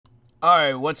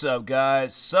Alright, what's up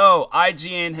guys? So,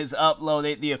 IGN has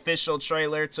uploaded the official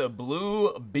trailer to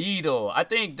Blue Beetle. I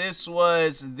think this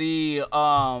was the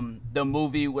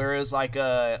movie where it's like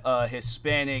a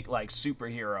Hispanic like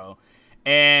superhero.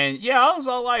 And yeah, I was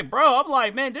all like, bro, I'm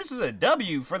like, man, this is a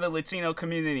W for the Latino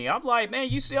community. I'm like, man,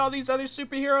 you see all these other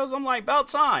superheroes? I'm like, about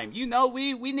time. You know,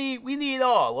 we need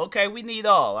all, okay? We need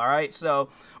all right? So,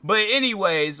 but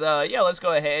anyways, yeah, let's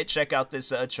go ahead, check out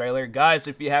this trailer. Guys,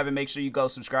 if you haven't, make sure you go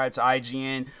subscribe to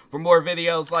IGN for more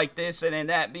videos like this. And then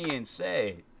that being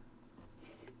said,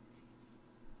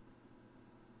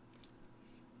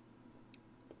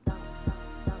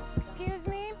 excuse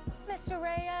me, Mr.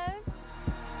 Reyes?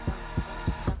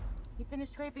 You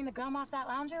finished scraping the gum off that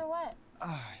lounger or what?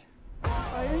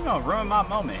 you gonna ruin my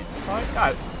moment. I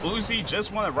got Uzi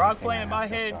just want to rock play in my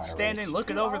head, standing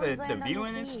looking over the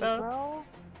viewing and stuff. Bro,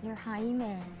 you're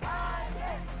Jaime.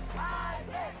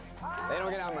 They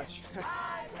don't get out much.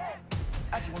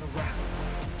 I just want to rap.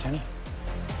 Jenny?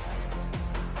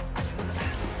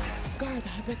 Guard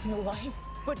that with your life,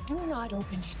 but do not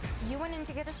open it. You went in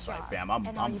to get a shot. Fam, I'm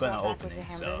gonna open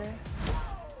it, so.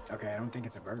 Okay, I don't think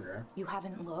it's a burger. You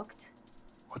haven't looked?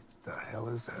 What the hell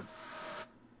is that?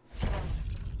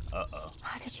 Uh-oh.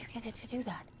 How did you get it to do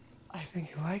that? I think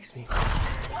he likes me.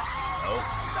 Oh.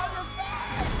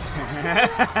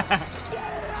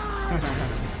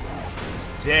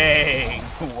 Dang.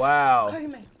 Wow.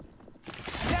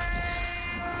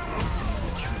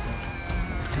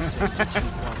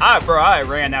 I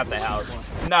ran out the house.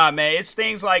 Nah, man, it's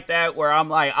things like that where I'm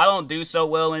like, I don't do so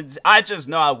well, and I just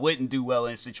know I wouldn't do well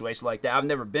in a situation like that. I've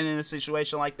never been in a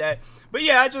situation like that, but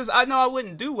yeah, I know I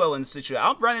wouldn't do well in a situation.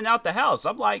 I'm running out the house.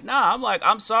 I'm like, nah. I'm like,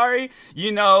 I'm sorry.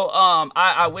 You know,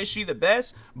 I wish you the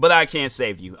best, but I can't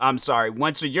save you. I'm sorry.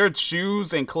 Once your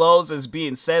shoes and clothes is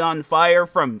being set on fire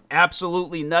from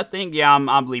absolutely nothing, yeah,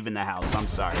 I'm leaving the house. I'm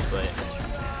sorry, but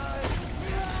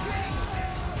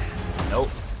nope.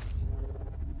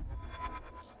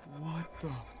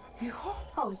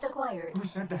 Host acquired. Who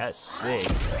said that? That's sick.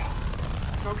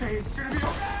 It's okay, it's gonna be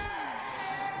okay.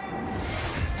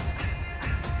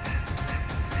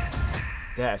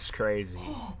 That's crazy.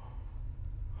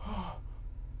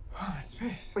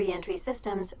 Space. Re-entry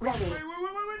systems ready. Wait,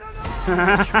 no.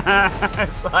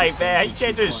 It's like, man, you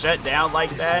can't just shut down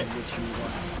like that.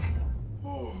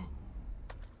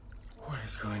 What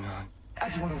is going on? I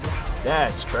just want to rap.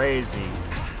 That's crazy.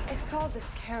 It's called the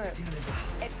Scarab.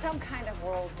 It's some kind of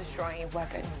world-destroying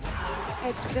weapon.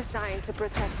 It's designed to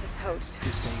protect its host.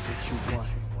 This ain't what you want.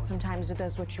 Sometimes it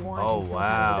does what you want, Oh, and sometimes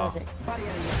wow. it doesn't.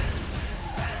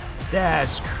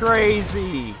 That's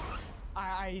crazy.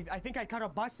 I think I cut a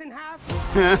bus in half.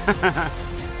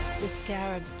 The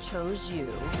Scarab chose you,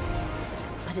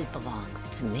 but it belongs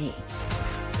to me.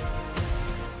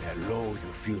 That low you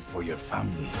feel for your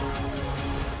family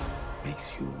makes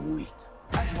you weak.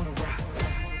 I just want to rap.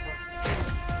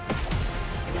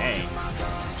 Dang.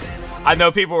 I know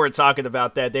people were talking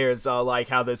about that. There's like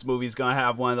how this movie's gonna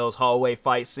have one of those hallway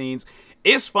fight scenes.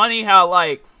 It's funny how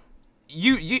like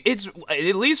it's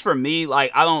at least for me,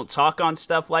 like I don't talk on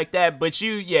stuff like that, but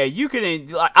you can,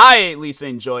 like, I at least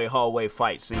enjoy hallway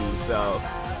fight scenes. So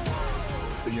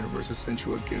The universe has sent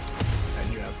you a gift,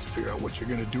 and you have to figure out what you're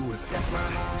gonna do with it.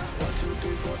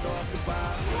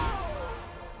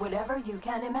 Whatever you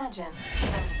can imagine,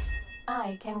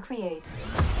 I can create.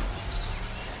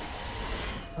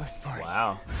 Let's party.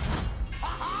 wow.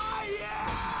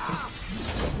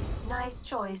 Nice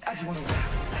choice. I just want to rap.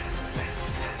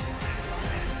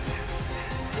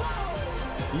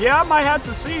 Yeah, I might have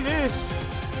to see this.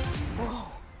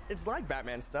 It's like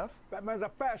Batman stuff. Batman's a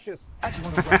fascist. I just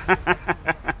want to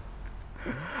rap.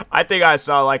 I think I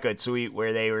saw like a tweet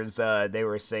where they were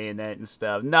saying that and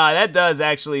stuff. Nah, that does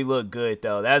actually look good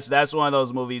though. That's one of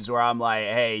those movies where I'm like,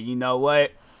 hey, you know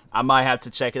what? I might have to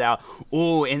check it out.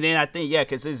 Ooh, and then I think, yeah,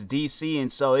 because it's DC,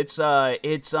 and so it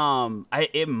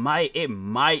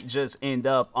might just end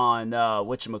up on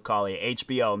whatchamacallit,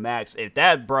 HBO Max. If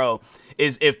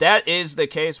that is the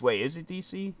case, wait, is it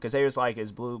DC? Because they was like,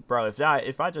 it's blue, bro.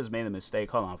 If I just made a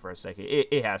mistake, hold on for a second.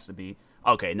 It has to be.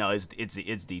 Okay, no, it's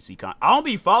DC. I don't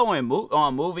be following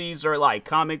movies or like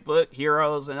comic book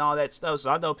heroes and all that stuff, so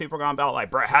I know people are gonna be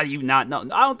like, bro, how do you not know?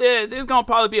 I don't think there's gonna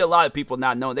probably be a lot of people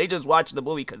not knowing. They just watch the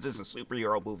movie because it's a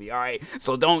superhero movie, all right?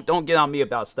 So don't get on me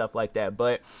about stuff like that.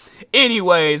 But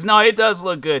anyways, no, it does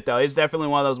look good though. It's definitely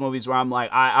one of those movies where I'm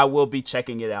like, I will be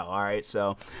checking it out, all right?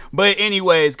 So, but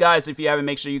anyways, guys, if you haven't,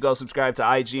 make sure you go subscribe to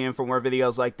IGN for more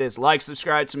videos like this. Like,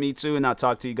 subscribe to me too, and I'll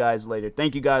talk to you guys later.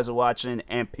 Thank you guys for watching,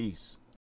 and peace.